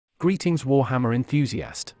Greetings Warhammer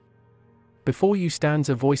enthusiast. Before you stands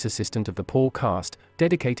a voice assistant of the podcast,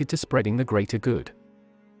 dedicated to spreading the greater good.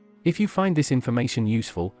 If you find this information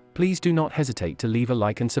useful, please do not hesitate to leave a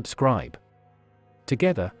like and subscribe.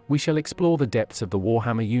 Together, we shall explore the depths of the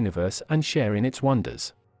Warhammer universe and share in its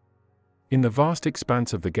wonders. In the vast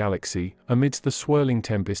expanse of the galaxy, amidst the swirling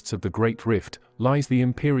tempests of the Great Rift, lies the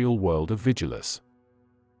imperial world of Vigilus.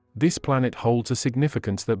 This planet holds a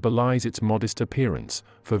significance that belies its modest appearance,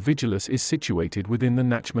 for Vigilus is situated within the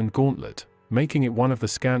Nachman Gauntlet, making it one of the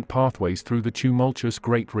scant pathways through the tumultuous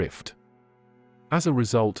Great Rift. As a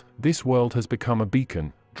result, this world has become a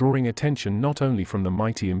beacon, drawing attention not only from the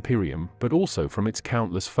mighty Imperium but also from its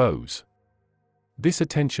countless foes. This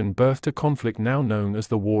attention birthed a conflict now known as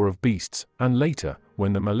the War of Beasts, and later,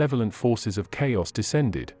 when the malevolent forces of chaos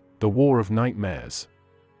descended, the War of Nightmares.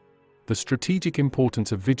 The strategic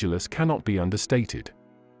importance of Vigilus cannot be understated.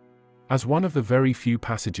 As one of the very few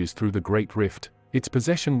passages through the Great Rift, its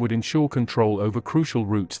possession would ensure control over crucial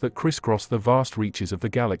routes that crisscross the vast reaches of the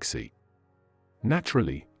galaxy.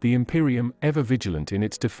 Naturally, the Imperium, ever vigilant in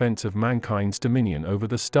its defense of mankind's dominion over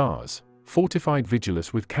the stars, fortified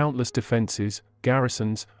Vigilus with countless defenses,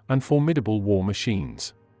 garrisons, and formidable war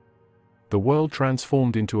machines. The world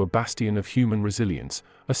transformed into a bastion of human resilience,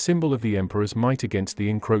 a symbol of the Emperor's might against the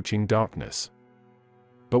encroaching darkness.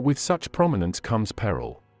 But with such prominence comes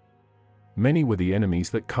peril. Many were the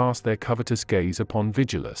enemies that cast their covetous gaze upon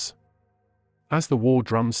Vigilus. As the war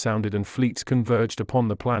drums sounded and fleets converged upon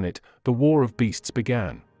the planet, the War of Beasts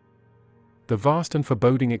began. The vast and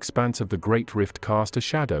foreboding expanse of the Great Rift cast a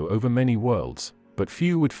shadow over many worlds, but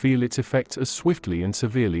few would feel its effects as swiftly and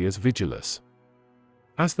severely as Vigilus.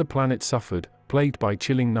 As the planet suffered, plagued by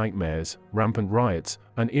chilling nightmares, rampant riots,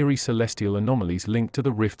 and eerie celestial anomalies linked to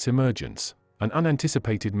the rift's emergence, an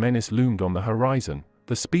unanticipated menace loomed on the horizon,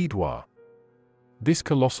 the Speed War. This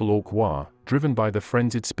colossal Ork war, driven by the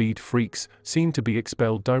frenzied speed freaks, seemed to be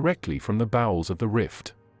expelled directly from the bowels of the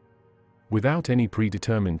rift. Without any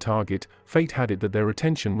predetermined target, fate had it that their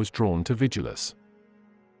attention was drawn to Vigilus.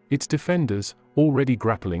 Its defenders, already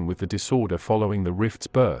grappling with the disorder following the rift's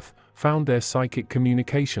birth, found their psychic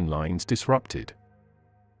communication lines disrupted.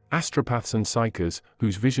 Astropaths and psychers,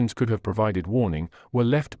 whose visions could have provided warning, were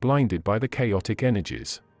left blinded by the chaotic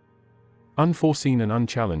energies. Unforeseen and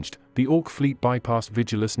unchallenged, the Ork fleet bypassed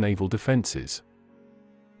Vigilus' naval defenses.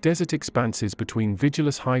 Desert expanses between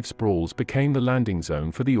Vigilus' hive sprawls became the landing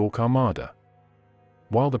zone for the Ork armada.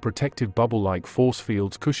 While the protective bubble-like force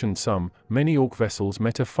fields cushioned some, many Ork vessels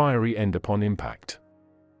met a fiery end upon impact.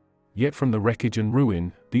 Yet from the wreckage and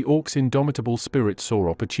ruin, the Orks' indomitable spirit saw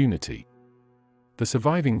opportunity. The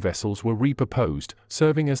surviving vessels were repurposed,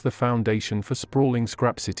 serving as the foundation for sprawling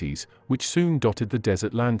scrap cities, which soon dotted the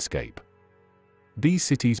desert landscape. These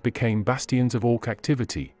cities became bastions of Ork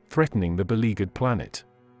activity, threatening the beleaguered planet.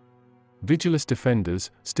 Vigilus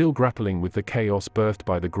defenders, still grappling with the chaos birthed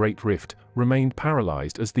by the Great Rift, remained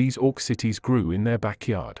paralyzed as these Ork cities grew in their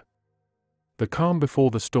backyard. The calm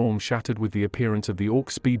before the storm shattered with the appearance of the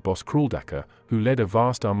Ork speedboss Kruldaker, who led a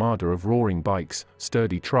vast armada of roaring bikes,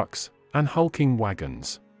 sturdy trucks, and hulking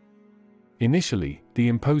wagons. Initially, the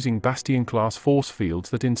imposing bastion-class force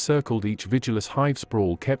fields that encircled each Vigilus hive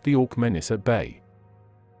sprawl kept the Ork menace at bay.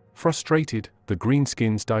 Frustrated, the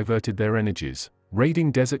Greenskins diverted their energies,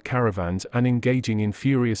 raiding desert caravans and engaging in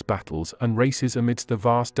furious battles and races amidst the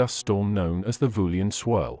vast dust storm known as the Vulian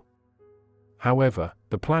Swirl. However,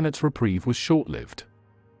 the planet's reprieve was short-lived.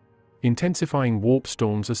 Intensifying warp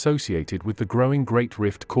storms associated with the growing Great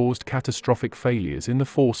Rift caused catastrophic failures in the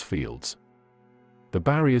force fields. The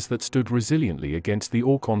barriers that stood resiliently against the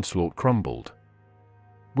Ork onslaught crumbled.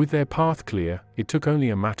 With their path clear, it took only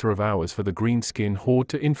a matter of hours for the Greenskin horde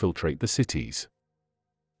to infiltrate the cities.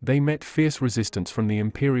 They met fierce resistance from the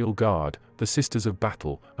Imperial Guard, the Sisters of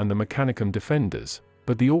Battle, and the Mechanicum defenders,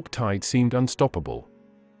 but the Ork tide seemed unstoppable.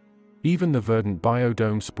 Even the verdant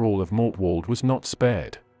biodome sprawl of Mortwald was not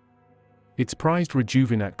spared. Its prized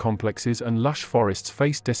rejuvenat complexes and lush forests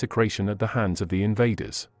faced desecration at the hands of the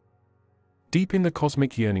invaders. Deep in the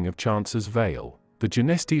cosmic yearning of Chance's Vale, the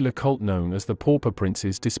Genestealer cult known as the Pauper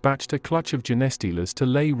Princes dispatched a clutch of Genestealers to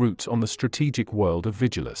lay roots on the strategic world of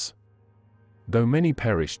Vigilus. Though many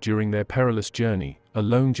perished during their perilous journey, a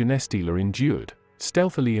lone Genestealer endured,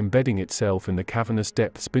 stealthily embedding itself in the cavernous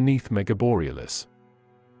depths beneath Megaborealis.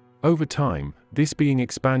 Over time, this being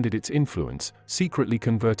expanded its influence, secretly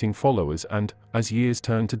converting followers and, as years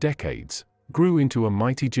turned to decades, grew into a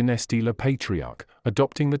mighty Genestealer patriarch,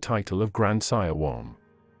 adopting the title of Grandsire Worm.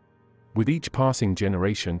 With each passing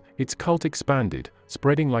generation, its cult expanded,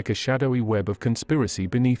 spreading like a shadowy web of conspiracy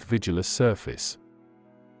beneath Vigilus' surface.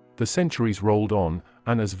 The centuries rolled on,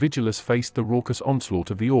 and as Vigilus faced the raucous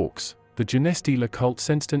onslaught of the Orks, the Genestealer cult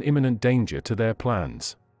sensed an imminent danger to their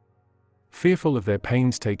plans. Fearful of their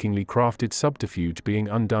painstakingly crafted subterfuge being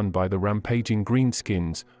undone by the rampaging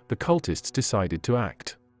greenskins, the cultists decided to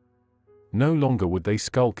act. No longer would they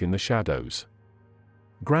skulk in the shadows.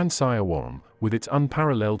 Grandsire Warhammer, with its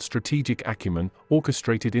unparalleled strategic acumen,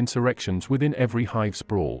 orchestrated insurrections within every hive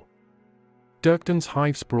sprawl. Dirkden's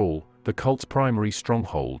hive sprawl, the cult's primary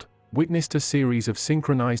stronghold, witnessed a series of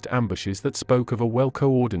synchronized ambushes that spoke of a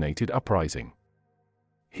well-coordinated uprising.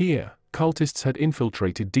 Here, cultists had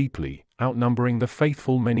infiltrated deeply, outnumbering the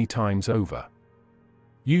faithful many times over.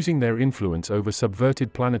 Using their influence over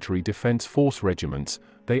subverted planetary defense force regiments,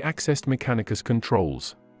 they accessed Mechanicus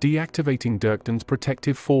controls, deactivating Dirkden's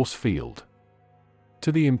protective force field.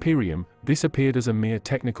 To the Imperium, this appeared as a mere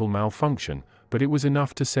technical malfunction, but it was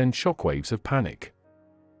enough to send shockwaves of panic.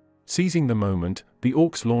 Seizing the moment, the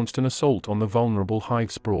Orks launched an assault on the vulnerable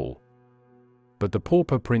hive sprawl. But the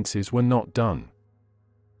Pauper Princes were not done.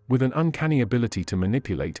 With an uncanny ability to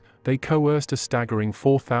manipulate, they coerced a staggering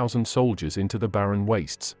 4,000 soldiers into the barren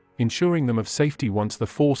wastes, ensuring them of safety once the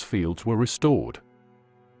force fields were restored.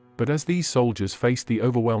 But as these soldiers faced the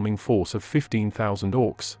overwhelming force of 15,000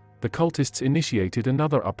 Orks, the cultists initiated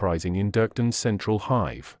another uprising in Dirkden's central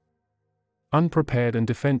hive. Unprepared and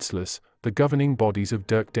defenseless, the governing bodies of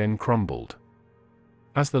Dirkden crumbled.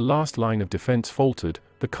 As the last line of defense faltered,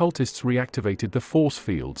 the cultists reactivated the force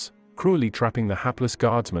fields, cruelly trapping the hapless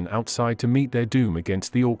guardsmen outside to meet their doom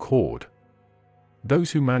against the Ork horde.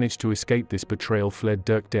 Those who managed to escape this betrayal fled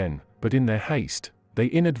Dirkden, but in their haste, they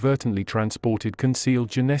inadvertently transported concealed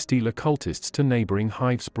Genestealer cultists to neighboring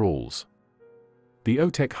hive sprawls. The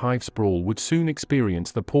Otek hive sprawl would soon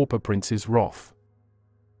experience the Pauper Prince's wrath.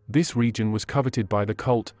 This region was coveted by the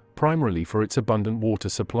cult, primarily for its abundant water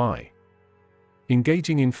supply.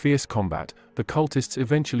 Engaging in fierce combat, the cultists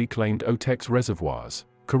eventually claimed Otek's reservoirs,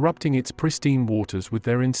 corrupting its pristine waters with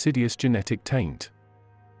their insidious genetic taint.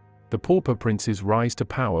 The Pauper Prince's rise to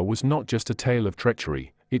power was not just a tale of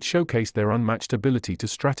treachery, it showcased their unmatched ability to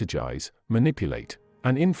strategize, manipulate,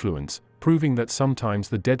 and influence, proving that sometimes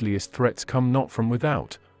the deadliest threats come not from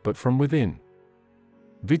without, but from within.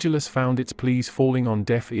 Vigilus found its pleas falling on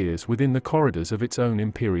deaf ears within the corridors of its own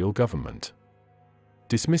imperial government.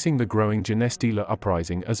 Dismissing the growing Genestealer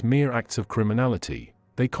uprising as mere acts of criminality,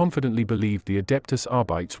 they confidently believed the Adeptus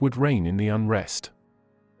Arbites would reign in the unrest.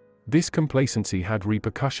 This complacency had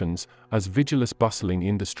repercussions, as Vigilus' bustling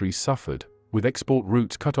industries suffered, with export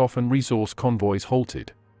routes cut off and resource convoys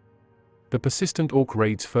halted. The persistent Ork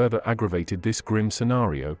raids further aggravated this grim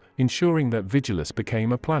scenario, ensuring that Vigilus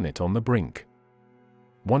became a planet on the brink.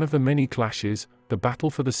 One of the many clashes, the battle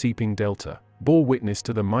for the Seeping Delta, bore witness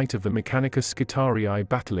to the might of the Mechanicus Scitarii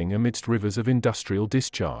battling amidst rivers of industrial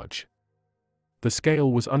discharge. The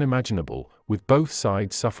scale was unimaginable, with both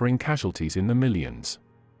sides suffering casualties in the millions.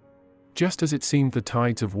 Just as it seemed the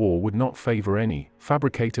tides of war would not favor any,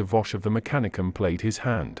 Fabricator Vosh of the Mechanicum played his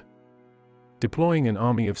hand. Deploying an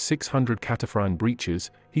army of 600 Cataphrine breachers,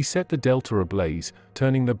 he set the Delta ablaze,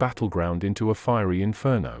 turning the battleground into a fiery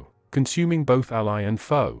inferno, consuming both ally and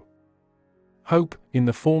foe. Hope, in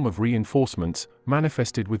the form of reinforcements,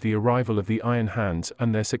 manifested with the arrival of the Iron Hands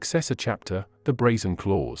and their successor chapter, the Brazen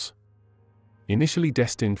Claws. Initially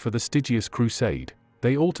destined for the Stygius Crusade,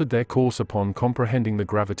 they altered their course upon comprehending the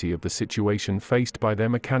gravity of the situation faced by their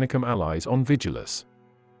Mechanicum allies on Vigilus.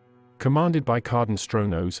 Commanded by Cardan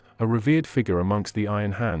Stronos, a revered figure amongst the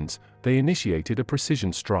Iron Hands, they initiated a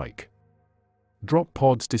precision strike. Drop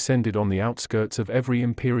pods descended on the outskirts of every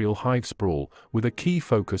Imperial hive sprawl, with a key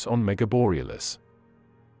focus on Megaborealis.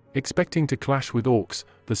 Expecting to clash with Orks,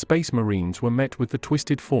 the Space Marines were met with the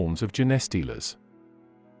twisted forms of Genestealers.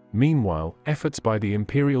 Meanwhile, efforts by the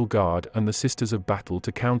Imperial Guard and the Sisters of Battle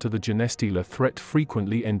to counter the Genestealer threat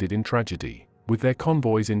frequently ended in tragedy, with their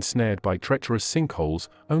convoys ensnared by treacherous sinkholes,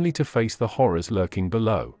 only to face the horrors lurking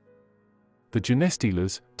below. The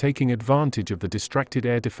Genestealers, taking advantage of the distracted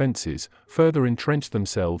air defenses, further entrenched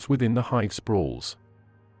themselves within the hive sprawls.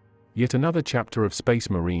 Yet another chapter of Space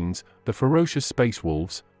Marines, the ferocious Space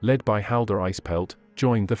Wolves, led by Haldor Icepelt,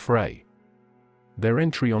 joined the fray. Their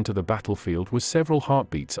entry onto the battlefield was several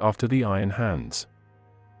heartbeats after the Iron Hands.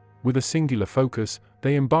 With a singular focus,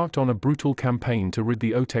 they embarked on a brutal campaign to rid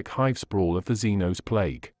the Otek hive sprawl of the Xenos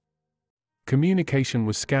plague. Communication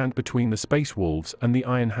was scant between the Space Wolves and the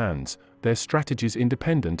Iron Hands, their strategies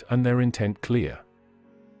independent and their intent clear.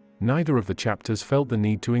 Neither of the chapters felt the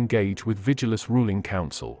need to engage with Vigilus' ruling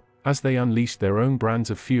council, as they unleashed their own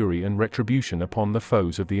brands of fury and retribution upon the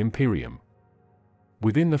foes of the Imperium.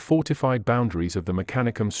 Within the fortified boundaries of the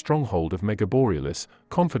Mechanicum stronghold of Megaborealis,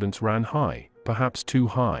 confidence ran high, perhaps too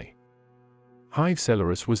high. Hive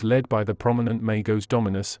Celerus was led by the prominent Magos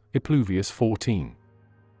Dominus, Impluvius 14.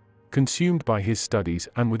 Consumed by his studies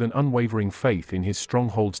and with an unwavering faith in his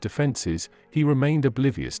stronghold's defenses, he remained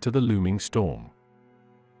oblivious to the looming storm.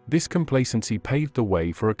 This complacency paved the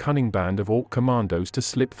way for a cunning band of Ork commandos to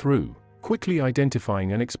slip through, quickly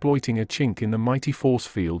identifying and exploiting a chink in the mighty force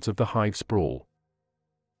fields of the Hive sprawl.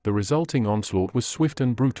 The resulting onslaught was swift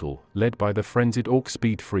and brutal, led by the frenzied Ork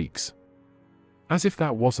speed freaks. As if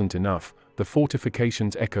that wasn't enough, the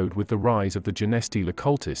fortifications echoed with the rise of the Genestealer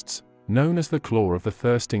Cultists, known as the Claw of the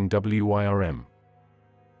Thirsting Wirm.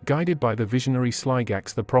 Guided by the visionary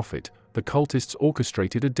Slygax the Prophet, the cultists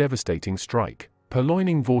orchestrated a devastating strike,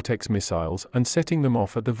 purloining vortex missiles and setting them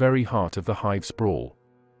off at the very heart of the Hive sprawl.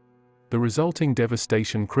 The resulting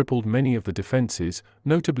devastation crippled many of the defenses,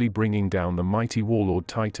 notably bringing down the mighty warlord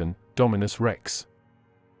Titan, Dominus Rex.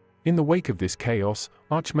 In the wake of this chaos,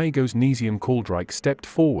 Archmagos Nesium Caldrike stepped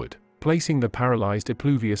forward, placing the paralyzed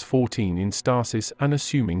Impluvius 14 in stasis and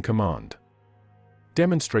assuming command.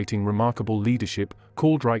 Demonstrating remarkable leadership,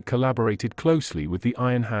 Caldrike collaborated closely with the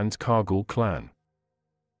Iron Hands Calgar clan.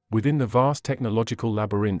 Within the vast technological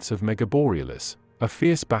labyrinths of Megaborealis, a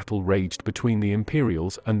fierce battle raged between the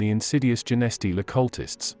Imperials and the insidious Genestealer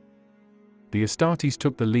Cultists. The Astartes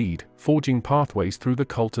took the lead, forging pathways through the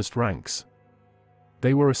cultist ranks.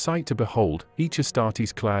 They were a sight to behold, each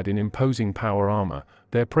Astartes clad in imposing power armor,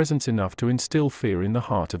 their presence enough to instill fear in the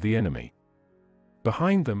heart of the enemy.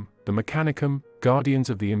 Behind them, the Mechanicum,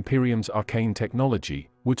 guardians of the Imperium's arcane technology,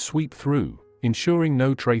 would sweep through, ensuring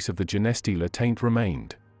no trace of the Genestealer taint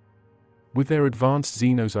remained. With their advanced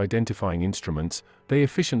Xenos identifying instruments, they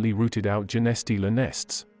efficiently rooted out Genestealer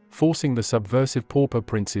nests, forcing the subversive Pauper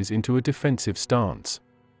princes into a defensive stance.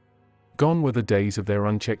 Gone were the days of their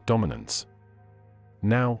unchecked dominance.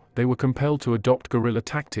 Now, they were compelled to adopt guerrilla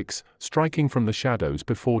tactics, striking from the shadows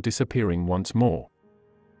before disappearing once more.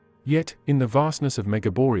 Yet, in the vastness of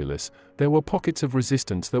Megaborealis, there were pockets of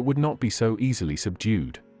resistance that would not be so easily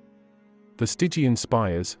subdued. The Stygian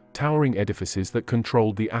spires, towering edifices that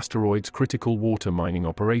controlled the asteroid's critical water mining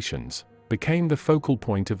operations, became the focal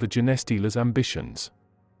point of the Genestealer's ambitions.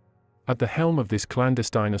 At the helm of this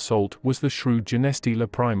clandestine assault was the shrewd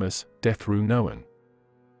Genestealer Primus, Deathru Noan.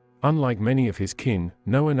 Unlike many of his kin,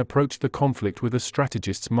 Noan approached the conflict with a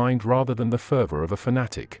strategist's mind rather than the fervor of a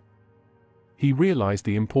fanatic. He realized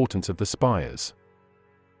the importance of the spires.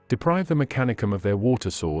 Deprive the Mechanicum of their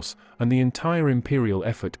water source, and the entire Imperial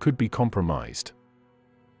effort could be compromised.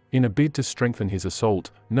 In a bid to strengthen his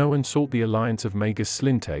assault, Noan sought the alliance of Magus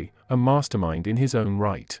Slinte, a mastermind in his own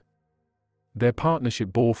right. Their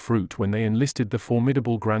partnership bore fruit when they enlisted the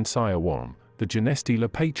formidable Grandsire Worm, the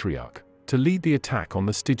Genestealer Patriarch, to lead the attack on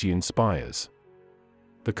the Stygian spires.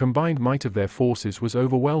 The combined might of their forces was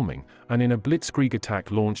overwhelming, and in a blitzkrieg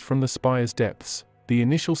attack launched from the spire's depths, the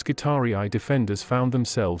initial Skitarii defenders found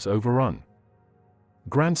themselves overrun.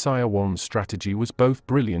 Grandsire Worm's strategy was both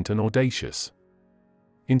brilliant and audacious.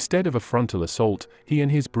 Instead of a frontal assault, he and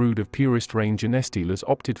his brood of purest-range Genestealers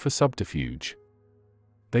opted for subterfuge.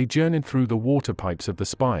 They journeyed through the water pipes of the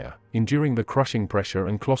spire, enduring the crushing pressure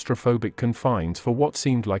and claustrophobic confines for what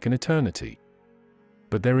seemed like an eternity.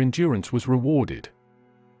 But their endurance was rewarded.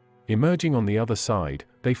 Emerging on the other side,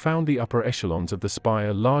 they found the upper echelons of the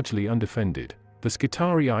spire largely undefended, the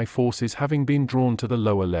Skitarii forces having been drawn to the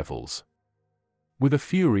lower levels. With a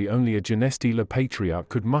fury only a Genestealer Patriarch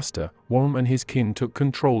could muster, Worm and his kin took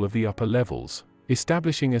control of the upper levels,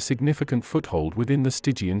 establishing a significant foothold within the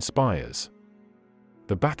Stygian spires.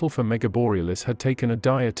 The battle for Megaborealis had taken a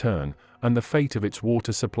dire turn, and the fate of its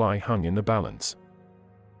water supply hung in the balance.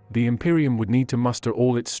 The Imperium would need to muster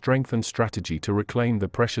all its strength and strategy to reclaim the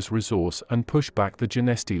precious resource and push back the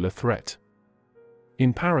Genestealer threat.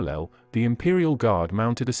 In parallel, the Imperial Guard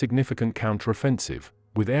mounted a significant counteroffensive,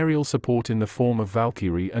 with aerial support in the form of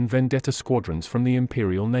Valkyrie and Vendetta squadrons from the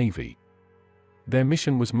Imperial Navy. Their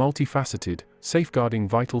mission was multifaceted, safeguarding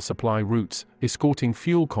vital supply routes, escorting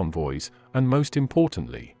fuel convoys, and most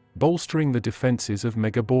importantly, bolstering the defenses of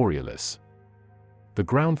Megaborealis. The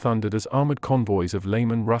ground thundered as armored convoys of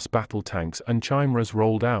Leman Russ battle tanks and chimeras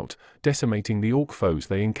rolled out, decimating the Ork foes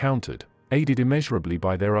they encountered, aided immeasurably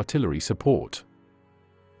by their artillery support.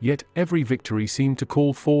 Yet, every victory seemed to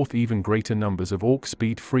call forth even greater numbers of Ork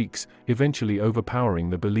speed freaks, eventually overpowering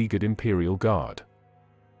the beleaguered Imperial Guard.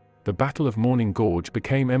 The Battle of Morning Gorge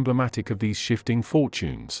became emblematic of these shifting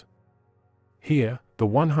fortunes. Here, the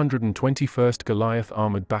 121st Goliath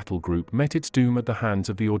Armored Battle Group met its doom at the hands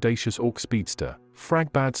of the audacious Ork speedster,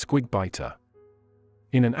 Fragbad Squigbiter.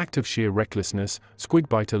 In an act of sheer recklessness,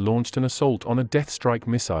 Squigbiter launched an assault on a Death Strike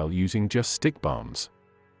missile using just stick bombs.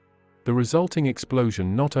 The resulting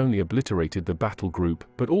explosion not only obliterated the battle group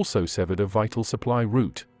but also severed a vital supply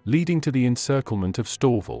route, leading to the encirclement of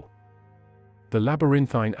Storval. The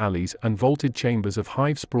labyrinthine alleys and vaulted chambers of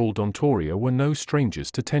hive-sprawled Dontoria were no strangers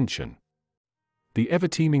to tension. The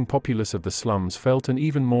ever-teeming populace of the slums felt an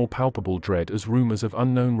even more palpable dread as rumors of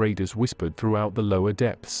unknown raiders whispered throughout the lower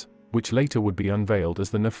depths, which later would be unveiled as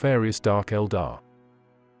the nefarious Dark Eldar.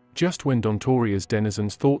 Just when Dontoria's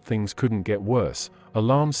denizens thought things couldn't get worse,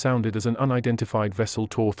 alarms sounded as an unidentified vessel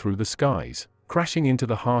tore through the skies, crashing into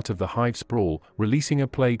the heart of the hive sprawl, releasing a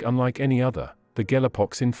plague unlike any other, the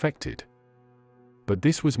Gellerpox infected. But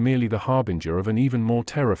this was merely the harbinger of an even more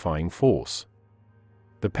terrifying force.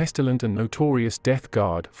 The pestilent and notorious Death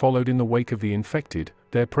Guard followed in the wake of the infected,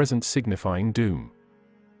 their presence signifying doom.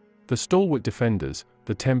 The stalwart defenders,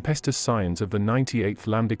 the tempestuous scions of the 98th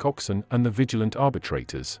Lambdic Oxen and the vigilant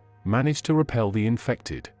arbitrators, managed to repel the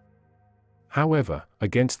infected. However,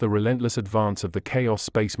 against the relentless advance of the Chaos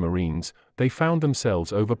Space Marines, they found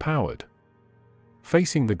themselves overpowered.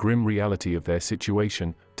 Facing the grim reality of their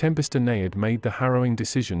situation, Tempestanead made the harrowing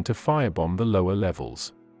decision to firebomb the lower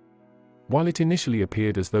levels. While it initially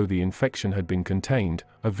appeared as though the infection had been contained,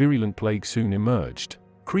 a virulent plague soon emerged,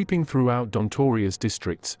 creeping throughout Dontoria's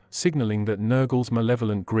districts, signaling that Nurgle's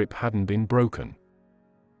malevolent grip hadn't been broken.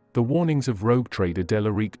 The warnings of rogue trader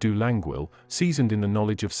Delaric du Languil, seasoned in the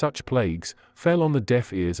knowledge of such plagues, fell on the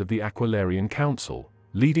deaf ears of the Aquilarian Council,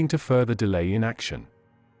 leading to further delay in action.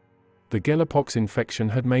 The Gellerpox infection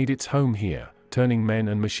had made its home here, turning men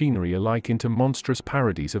and machinery alike into monstrous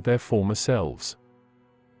parodies of their former selves.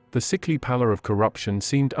 The sickly pallor of corruption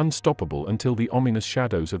seemed unstoppable until the ominous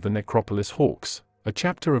shadows of the Necropolis Hawks, a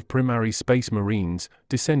chapter of Primaris Space Marines,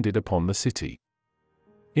 descended upon the city.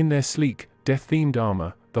 In their sleek, death-themed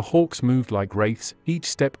armor, the Hawks moved like wraiths, each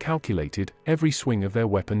step calculated, every swing of their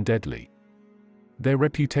weapon deadly. Their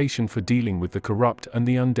reputation for dealing with the corrupt and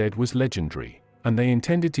the undead was legendary, and they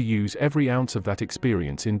intended to use every ounce of that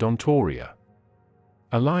experience in Dontoria.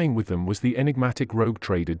 Allying with them was the enigmatic rogue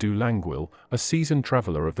trader du Languil, a seasoned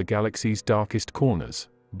traveler of the galaxy's darkest corners,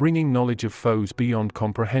 bringing knowledge of foes beyond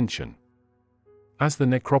comprehension. As the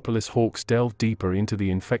Necropolis Hawks delved deeper into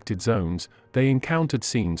the infected zones, they encountered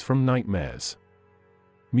scenes from nightmares.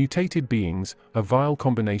 Mutated beings, a vile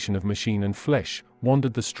combination of machine and flesh,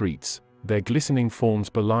 wandered the streets, their glistening forms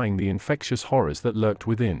belying the infectious horrors that lurked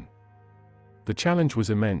within. The challenge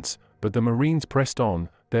was immense, but the Marines pressed on,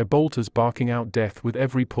 their bolters barking out death with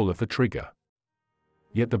every pull of the trigger.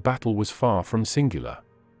 Yet the battle was far from singular.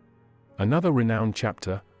 Another renowned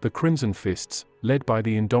chapter, the Crimson Fists, led by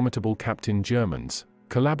the indomitable Captain Germans,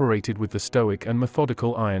 collaborated with the stoic and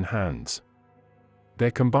methodical Iron Hands.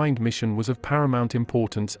 Their combined mission was of paramount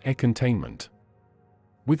importance: containment.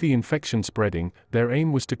 With the infection spreading, their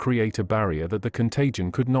aim was to create a barrier that the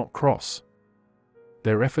contagion could not cross.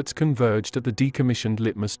 Their efforts converged at the decommissioned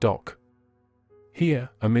Litmus Dock. Here,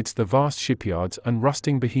 amidst the vast shipyards and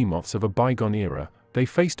rusting behemoths of a bygone era, they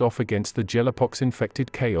faced off against the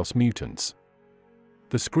Gellerpox-infected Chaos mutants.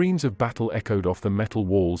 The screams of battle echoed off the metal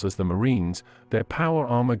walls as the Marines, their power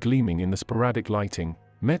armor gleaming in the sporadic lighting,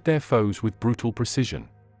 met their foes with brutal precision.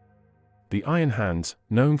 The Iron Hands,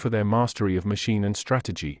 known for their mastery of machine and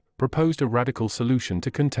strategy, proposed a radical solution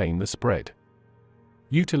to contain the spread.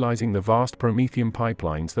 Utilizing the vast Promethean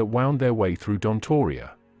pipelines that wound their way through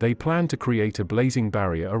Dontoria, they planned to create a blazing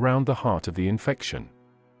barrier around the heart of the infection.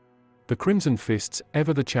 The Crimson Fists,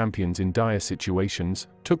 ever the champions in dire situations,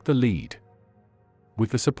 took the lead. With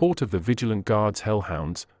the support of the Vigilant Guard's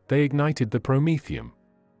Hellhounds, they ignited the Prometheum.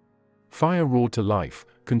 Fire roared to life,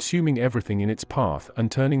 consuming everything in its path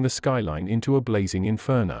and turning the skyline into a blazing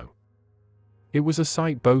inferno. It was a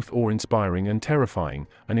sight both awe-inspiring and terrifying,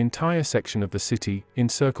 an entire section of the city,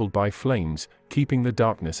 encircled by flames, keeping the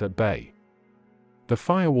darkness at bay. The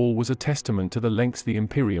firewall was a testament to the lengths the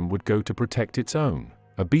Imperium would go to protect its own,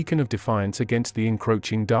 a beacon of defiance against the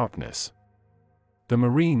encroaching darkness. The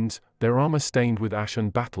Marines, their armor stained with ash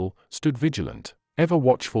and battle, stood vigilant, ever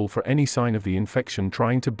watchful for any sign of the infection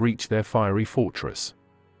trying to breach their fiery fortress.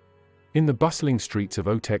 In the bustling streets of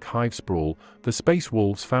Otek Hive Sprawl, the Space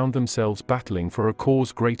Wolves found themselves battling for a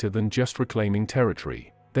cause greater than just reclaiming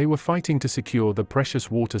territory. They were fighting to secure the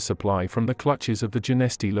precious water supply from the clutches of the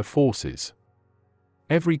Genestealer forces.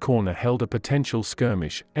 Every corner held a potential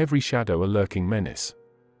skirmish, every shadow a lurking menace.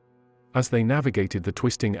 As they navigated the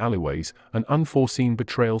twisting alleyways, an unforeseen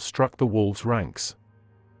betrayal struck the Wolves' ranks.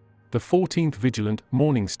 The 14th Vigilant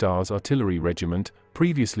Morning Stars Artillery Regiment,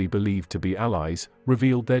 previously believed to be allies,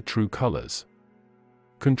 revealed their true colors.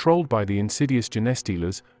 Controlled by the insidious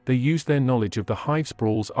Genestealers, they used their knowledge of the hive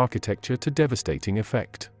sprawl's architecture to devastating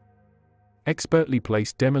effect. Expertly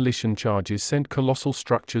placed demolition charges sent colossal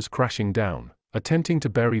structures crashing down, attempting to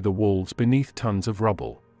bury the walls beneath tons of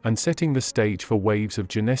rubble, and setting the stage for waves of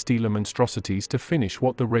Genestealer monstrosities to finish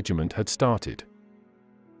what the regiment had started.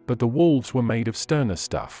 But the wolves were made of sterner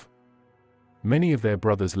stuff. Many of their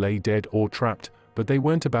brothers lay dead or trapped, but they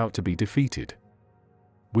weren't about to be defeated.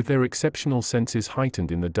 With their exceptional senses heightened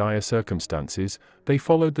in the dire circumstances, they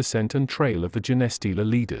followed the scent and trail of the Genestealer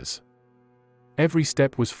leaders. Every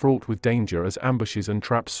step was fraught with danger as ambushes and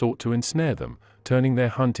traps sought to ensnare them, turning their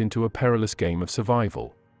hunt into a perilous game of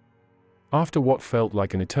survival. After what felt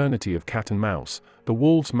like an eternity of cat and mouse, the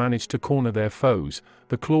wolves managed to corner their foes,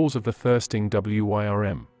 the claws of the thirsting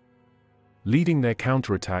WYRM. Leading their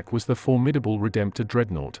counterattack was the formidable Redemptor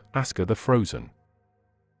dreadnought, Asker the Frozen.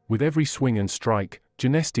 With every swing and strike,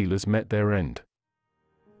 Genestealers met their end.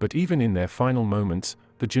 But even in their final moments,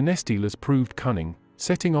 the Genestealers proved cunning,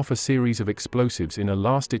 setting off a series of explosives in a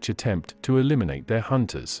last-ditch attempt to eliminate their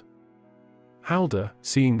hunters. Halder,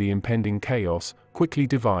 seeing the impending chaos, quickly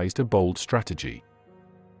devised a bold strategy.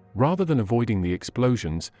 Rather than avoiding the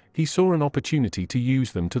explosions, he saw an opportunity to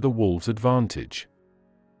use them to the wolves' advantage.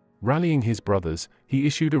 Rallying his brothers, he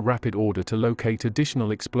issued a rapid order to locate additional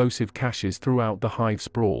explosive caches throughout the hive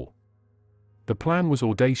sprawl. The plan was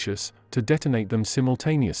audacious, to detonate them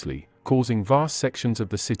simultaneously, causing vast sections of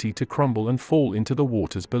the city to crumble and fall into the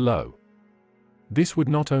waters below. This would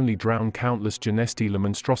not only drown countless Genestealer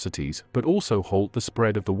monstrosities but also halt the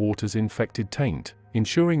spread of the water's infected taint,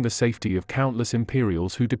 ensuring the safety of countless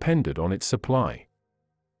Imperials who depended on its supply.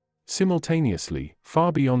 Simultaneously,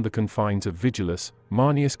 far beyond the confines of Vigilus,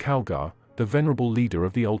 Marnius Calgar, the venerable leader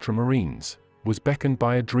of the Ultramarines, was beckoned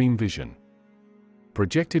by a dream vision.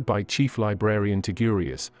 Projected by Chief Librarian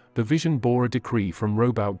Tigurius, the vision bore a decree from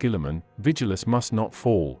Robout Guilliman: Vigilus must not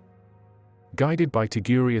fall. Guided by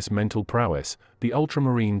Tigurius' mental prowess, the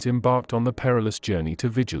Ultramarines embarked on the perilous journey to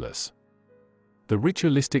Vigilus. The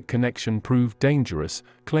ritualistic connection proved dangerous,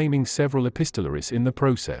 claiming several epistolaries in the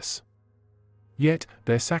process. Yet,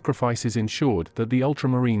 their sacrifices ensured that the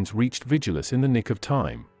Ultramarines reached Vigilus in the nick of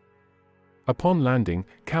time. Upon landing,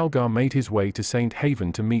 Calgar made his way to Saint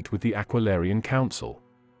Haven to meet with the Aquilarian Council.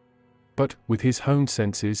 But, with his honed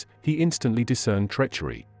senses, he instantly discerned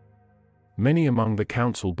treachery. Many among the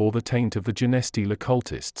council bore the taint of the Genestealer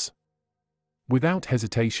cultists. Without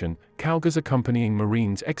hesitation, Calgar's accompanying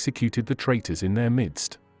marines executed the traitors in their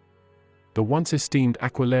midst. The once esteemed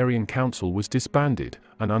Aquilarian Council was disbanded,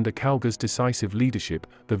 and under Calgar's decisive leadership,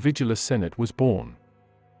 the Vigilus Senate was born.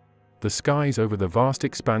 The skies over the vast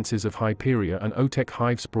expanses of Hyperia and Otek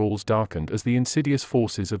hive sprawls darkened as the insidious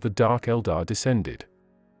forces of the Dark Eldar descended.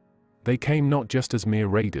 They came not just as mere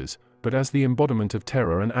raiders, but as the embodiment of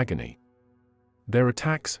terror and agony. Their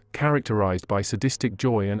attacks, characterized by sadistic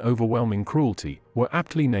joy and overwhelming cruelty, were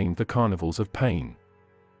aptly named the Carnivals of Pain.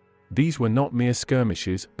 These were not mere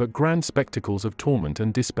skirmishes, but grand spectacles of torment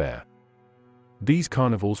and despair. These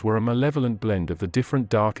carnivals were a malevolent blend of the different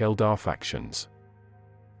Dark Eldar factions.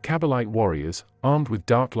 Cabalite warriors, armed with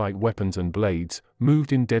dark light weapons and blades,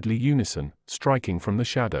 moved in deadly unison, striking from the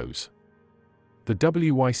shadows. The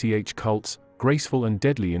WYCH cults, graceful and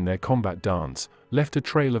deadly in their combat dance, left a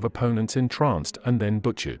trail of opponents entranced and then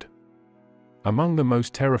butchered. Among the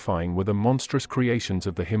most terrifying were the monstrous creations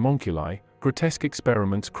of the homunculi, grotesque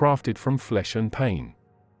experiments crafted from flesh and pain.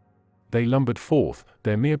 They lumbered forth,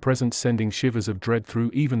 their mere presence sending shivers of dread through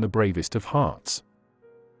even the bravest of hearts.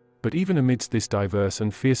 But even amidst this diverse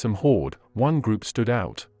and fearsome horde, one group stood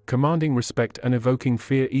out, commanding respect and evoking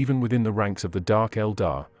fear even within the ranks of the Dark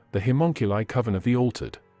Eldar, the homunculi Coven of the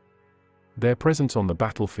Altered. Their presence on the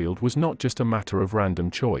battlefield was not just a matter of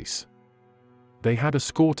random choice. They had a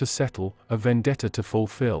score to settle, a vendetta to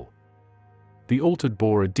fulfill. The Altered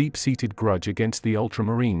bore a deep-seated grudge against the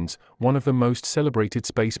Ultramarines, one of the most celebrated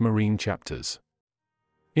Space Marine chapters.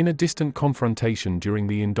 In a distant confrontation during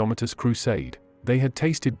the Indomitus Crusade, they had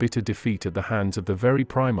tasted bitter defeat at the hands of the very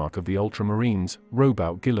Primarch of the Ultramarines,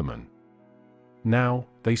 Robout Guilliman. Now,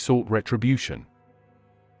 they sought retribution.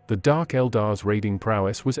 The Dark Eldar's raiding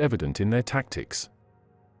prowess was evident in their tactics.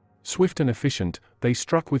 Swift and efficient, they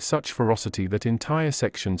struck with such ferocity that entire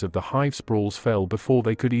sections of the hive sprawls fell before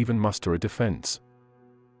they could even muster a defense.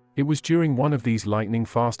 It was during one of these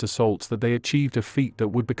lightning-fast assaults that they achieved a feat that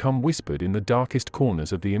would become whispered in the darkest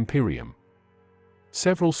corners of the Imperium.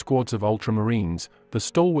 Several squads of Ultramarines, the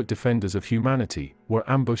stalwart defenders of humanity, were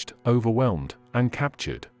ambushed, overwhelmed, and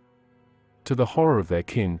captured. To the horror of their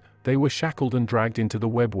kin, they were shackled and dragged into the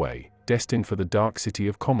webway, destined for the dark city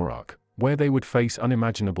of Komarak, where they would face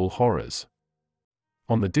unimaginable horrors.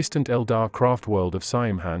 On the distant Eldar craft world of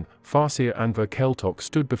Siamhan, Farseer Anver Keltok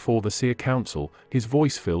stood before the Seer Council, his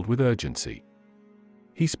voice filled with urgency.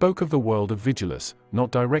 He spoke of the world of Vigilus,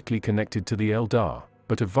 not directly connected to the Eldar,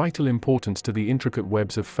 but of vital importance to the intricate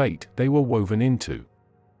webs of fate they were woven into.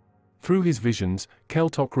 Through his visions,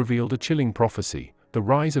 Keltok revealed a chilling prophecy, the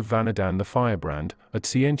rise of Vanadan the Firebrand, a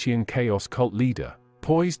Tsientian chaos cult leader,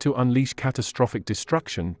 poised to unleash catastrophic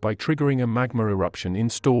destruction by triggering a magma eruption in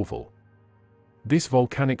Storval. This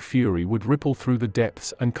volcanic fury would ripple through the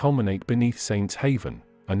depths and culminate beneath Saints Haven,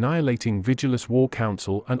 annihilating Vigilus War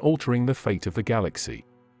Council and altering the fate of the galaxy.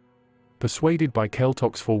 Persuaded by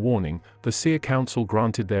Keltok's forewarning, the Seer Council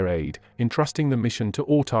granted their aid, entrusting the mission to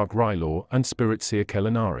Autarch Rylor and Spirit Seer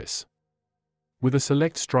Kelinaris. With a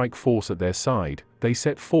select strike force at their side, they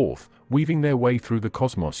set forth, weaving their way through the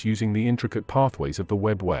cosmos using the intricate pathways of the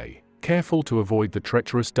webway, careful to avoid the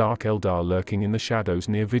treacherous Dark Eldar lurking in the shadows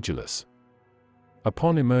near Vigilus.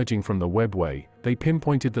 Upon emerging from the webway, they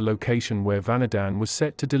pinpointed the location where Vanadan was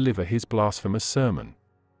set to deliver his blasphemous sermon.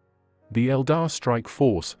 The Eldar strike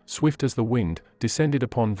force, swift as the wind, descended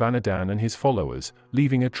upon Vanadan and his followers,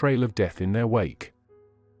 leaving a trail of death in their wake.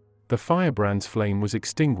 The Firebrand's flame was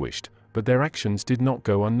extinguished, but their actions did not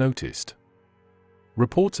go unnoticed.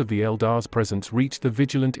 Reports of the Eldar's presence reached the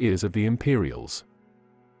vigilant ears of the Imperials.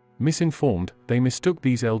 Misinformed, they mistook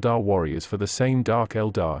these Eldar warriors for the same Dark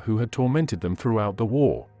Eldar who had tormented them throughout the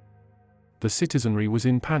war. The citizenry was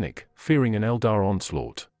in panic, fearing an Eldar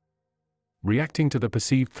onslaught. Reacting to the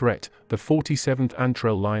perceived threat, the 47th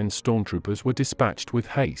Antrel Lions stormtroopers were dispatched with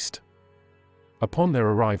haste. Upon their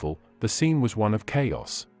arrival, the scene was one of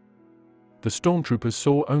chaos. The stormtroopers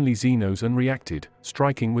saw only Xenos and reacted,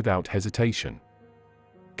 striking without hesitation.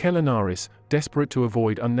 Kelinaris, desperate to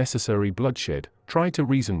avoid unnecessary bloodshed, tried to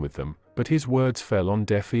reason with them, but his words fell on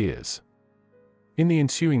deaf ears. In the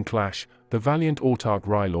ensuing clash, the valiant Autarch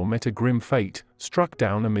Rylor met a grim fate, struck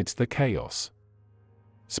down amidst the chaos.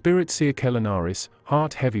 Spirit Seer Kelinaris,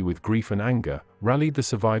 heart heavy with grief and anger, rallied the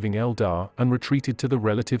surviving Eldar and retreated to the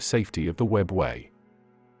relative safety of the webway.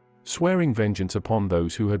 Swearing vengeance upon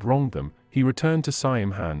those who had wronged them, he returned to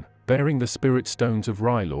Siamhan, bearing the spirit stones of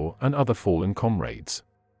Rylor and other fallen comrades.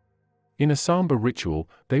 In a somber ritual,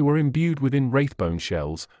 they were imbued within wraithbone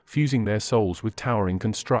shells, fusing their souls with towering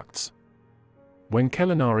constructs. When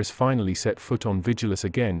Kelinaris finally set foot on Vigilus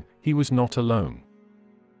again, he was not alone.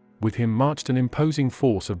 With him marched an imposing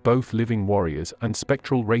force of both living warriors and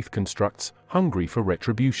spectral wraith constructs, hungry for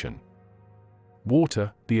retribution.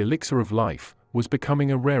 Water, the elixir of life, was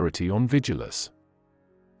becoming a rarity on Vigilus.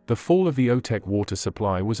 The fall of the Otek water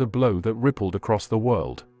supply was a blow that rippled across the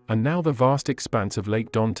world, and now the vast expanse of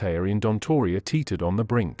Lake Dontair in Dontoria teetered on the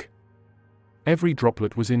brink. Every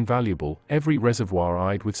droplet was invaluable, every reservoir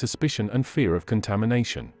eyed with suspicion and fear of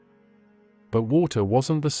contamination. But water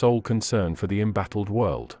wasn't the sole concern for the embattled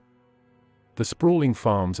world. The sprawling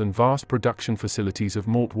farms and vast production facilities of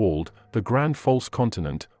Mortwald, the grand false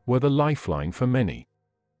continent, were the lifeline for many.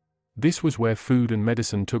 This was where food and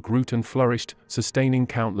medicine took root and flourished, sustaining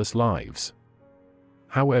countless lives.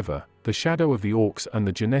 However, the shadow of the Orks and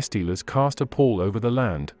the Genestealers cast a pall over the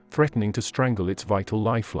land, threatening to strangle its vital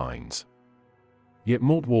lifelines. Yet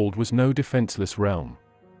Mortwald was no defenseless realm.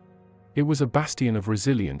 It was a bastion of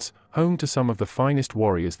resilience, home to some of the finest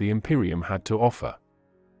warriors the Imperium had to offer.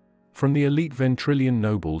 From the elite Ventrilian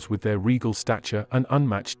nobles with their regal stature and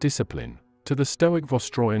unmatched discipline, to the stoic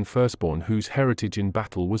Vostroyan firstborn whose heritage in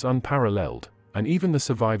battle was unparalleled, and even the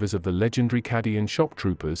survivors of the legendary Cadian shock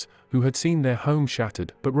troopers, who had seen their home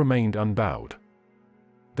shattered but remained unbowed.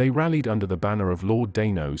 They rallied under the banner of Lord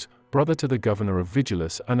Danos, brother to the governor of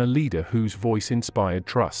Vigilus and a leader whose voice inspired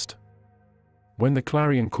trust. When the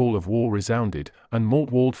clarion call of war resounded, and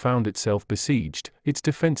Mortwald found itself besieged, its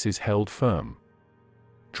defenses held firm.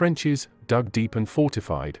 Trenches, dug deep and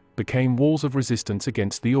fortified, became walls of resistance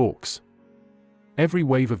against the Orks. Every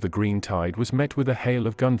wave of the green tide was met with a hail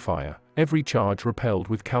of gunfire, every charge repelled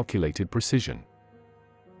with calculated precision.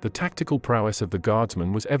 The tactical prowess of the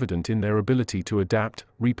guardsmen was evident in their ability to adapt,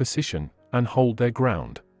 reposition, and hold their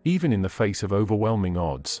ground, even in the face of overwhelming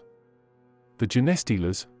odds. The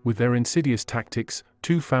Genestealers, with their insidious tactics,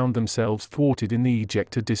 too found themselves thwarted in the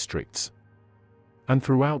ejector districts. And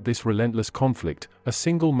throughout this relentless conflict, a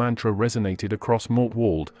single mantra resonated across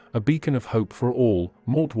Mortwald, a beacon of hope for all: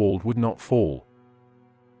 Mortwald would not fall.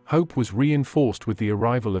 Hope was reinforced with the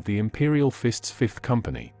arrival of the Imperial Fists' 5th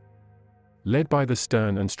Company. Led by the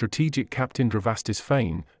stern and strategic Captain Dravastis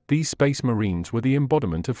Fane, these Space Marines were the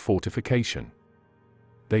embodiment of fortification.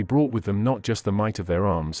 They brought with them not just the might of their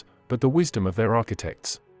arms, but the wisdom of their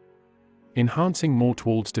architects. Enhancing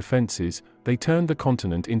Mortwald's defenses, they turned the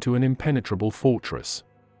continent into an impenetrable fortress.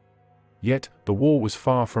 Yet, the war was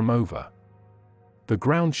far from over. The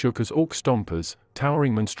ground shook as Orc stompers,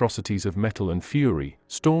 towering monstrosities of metal and fury,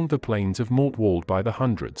 stormed the plains of Mortwald by the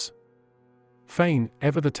hundreds. Fane,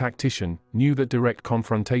 ever the tactician, knew that direct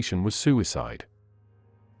confrontation was suicide.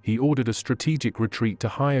 He ordered a strategic retreat to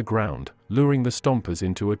higher ground, luring the stompers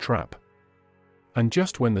into a trap. And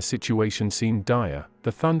just when the situation seemed dire,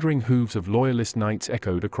 the thundering hooves of loyalist knights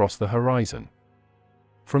echoed across the horizon.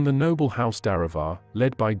 From the noble House Daravar,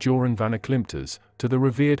 led by Joran Vanaklimptas, to the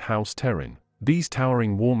revered House Terran, these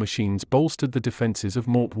towering war machines bolstered the defenses of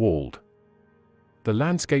Mortwald. The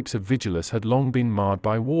landscapes of Vigilus had long been marred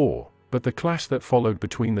by war, but the clash that followed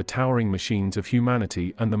between the towering machines of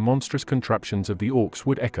humanity and the monstrous contraptions of the Orcs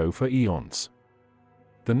would echo for eons.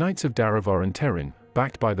 The Knights of Daravar and Terran,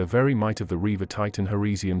 backed by the very might of the Reaver Titan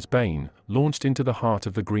Heresium's Bane, launched into the heart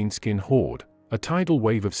of the Greenskin Horde, a tidal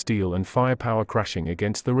wave of steel and firepower crashing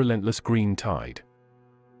against the relentless green tide.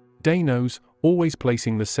 Danos, always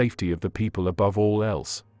placing the safety of the people above all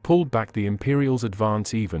else, pulled back the Imperial's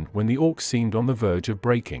advance even when the Orcs seemed on the verge of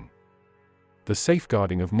breaking. The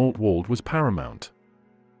safeguarding of Mortwald was paramount.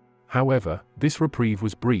 However, this reprieve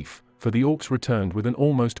was brief, for the Orcs returned with an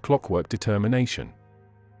almost clockwork determination.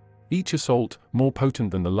 Each assault, more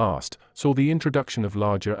potent than the last, saw the introduction of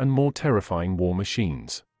larger and more terrifying war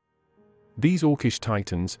machines. These Orcish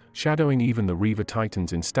titans, shadowing even the Reaver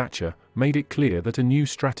Titans in stature, made it clear that a new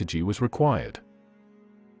strategy was required.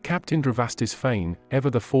 Captain Dravastis Fane, ever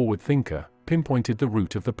the forward thinker, pinpointed the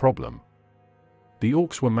root of the problem. The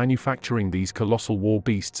Orcs were manufacturing these colossal war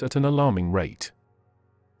beasts at an alarming rate.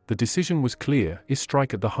 The decision was clear: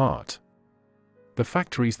 strike at the heart. The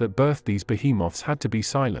factories that birthed these behemoths had to be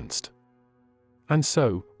silenced. And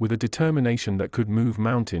so, with a determination that could move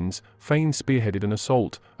mountains, Fane spearheaded an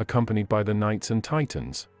assault, accompanied by the Knights and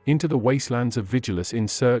Titans, into the wastelands of Vigilus in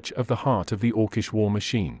search of the heart of the Orcish war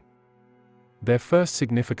machine. Their first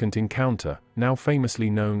significant encounter, now famously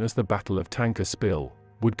known as the Battle of Tanker Spill,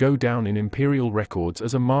 would go down in Imperial records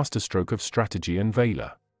as a masterstroke of strategy and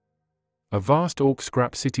valor. A vast Orc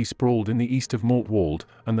scrap city sprawled in the east of Mortwald,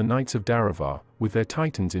 and the Knights of Daravar, with their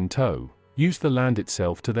Titans in tow, used the land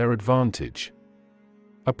itself to their advantage.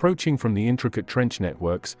 Approaching from the intricate trench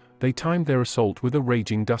networks, they timed their assault with a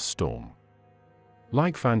raging dust storm.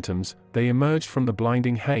 Like phantoms, they emerged from the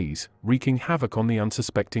blinding haze, wreaking havoc on the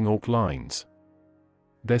unsuspecting Orc lines.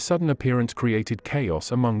 Their sudden appearance created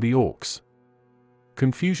chaos among the Orcs.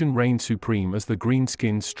 Confusion reigned supreme as the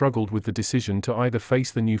greenskins struggled with the decision to either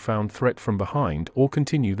face the newfound threat from behind or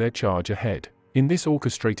continue their charge ahead. In this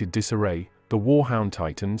orchestrated disarray, the Warhound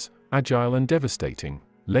Titans, agile and devastating,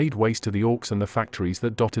 laid waste to the Orcs and the factories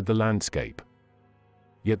that dotted the landscape.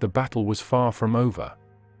 Yet the battle was far from over.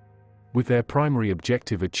 With their primary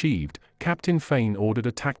objective achieved, Captain Fane ordered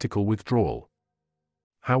a tactical withdrawal.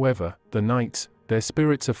 However, the Knights, their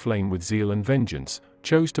spirits aflame with zeal and vengeance,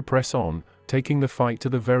 chose to press on, taking the fight to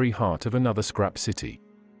the very heart of another scrap city.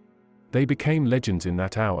 They became legends in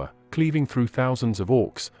that hour, cleaving through thousands of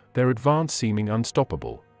Orcs, their advance seeming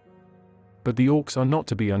unstoppable. But the Orcs are not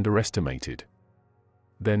to be underestimated.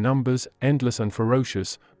 Their numbers, endless and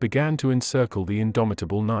ferocious, began to encircle the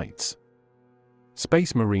indomitable Knights.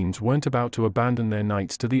 Space Marines weren't about to abandon their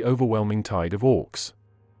knights to the overwhelming tide of Orcs.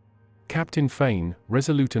 Captain Fane,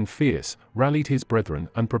 resolute and fierce, rallied his brethren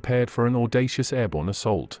and prepared for an audacious airborne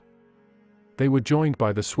assault. They were joined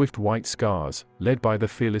by the swift White Scars, led by the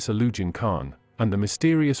fearless Alujan Khan, and the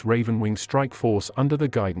mysterious Ravenwing strike force under the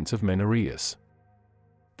guidance of Megaborealis.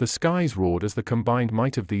 The skies roared as the combined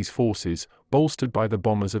might of these forces, bolstered by the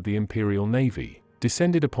bombers of the Imperial Navy,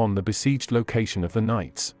 descended upon the besieged location of the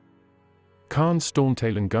Knights. Khan's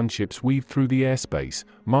Stormtail gunships weaved through the airspace,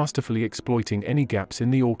 masterfully exploiting any gaps in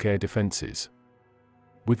the Orc air defenses.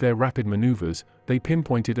 With their rapid maneuvers, they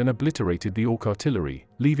pinpointed and obliterated the Orc artillery,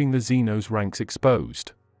 leaving the Xenos' ranks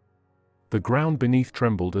exposed. The ground beneath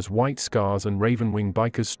trembled as White Scars and Ravenwing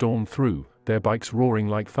bikers stormed through, their bikes roaring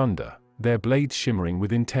like thunder, their blades shimmering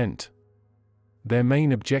with intent. Their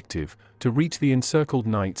main objective, to reach the encircled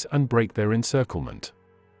Knights and break their encirclement.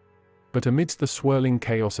 But amidst the swirling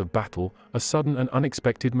chaos of battle, a sudden and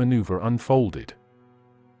unexpected maneuver unfolded.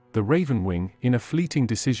 The Ravenwing, in a fleeting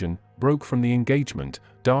decision, broke from the engagement,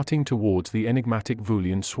 darting towards the enigmatic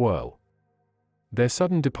Vulian swirl. Their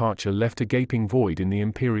sudden departure left a gaping void in the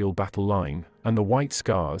Imperial battle line, and the White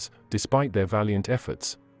Scars, despite their valiant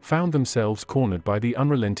efforts, found themselves cornered by the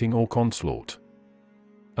unrelenting Orc onslaught.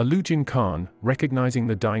 Alujan Khan, recognizing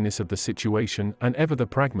the direness of the situation and ever the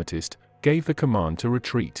pragmatist, gave the command to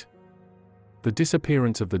retreat. The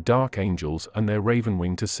disappearance of the Dark Angels and their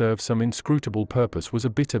Ravenwing to serve some inscrutable purpose was a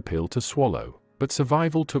bitter pill to swallow, but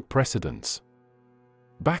survival took precedence.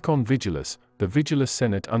 Back on Vigilus, the Vigilus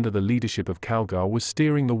Senate under the leadership of Calgar was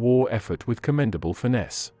steering the war effort with commendable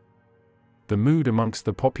finesse. The mood amongst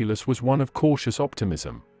the populace was one of cautious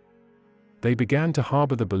optimism. They began to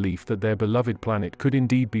harbor the belief that their beloved planet could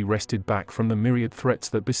indeed be wrested back from the myriad threats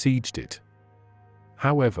that besieged it.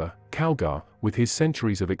 However, Calgar, with his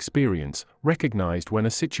centuries of experience, recognized when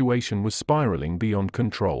a situation was spiraling beyond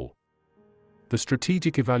control. The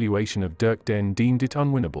strategic evaluation of Dirkden deemed it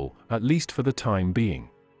unwinnable, at least for the time being.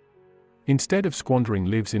 Instead of squandering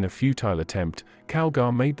lives in a futile attempt,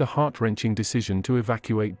 Calgar made the heart-wrenching decision to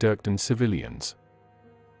evacuate Dirkden's civilians.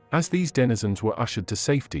 As these denizens were ushered to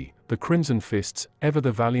safety, the Crimson Fists, ever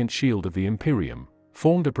the valiant shield of the Imperium,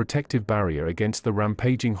 formed a protective barrier against the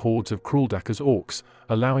rampaging hordes of Kruldakar's Orks,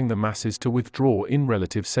 allowing the masses to withdraw in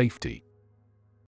relative safety.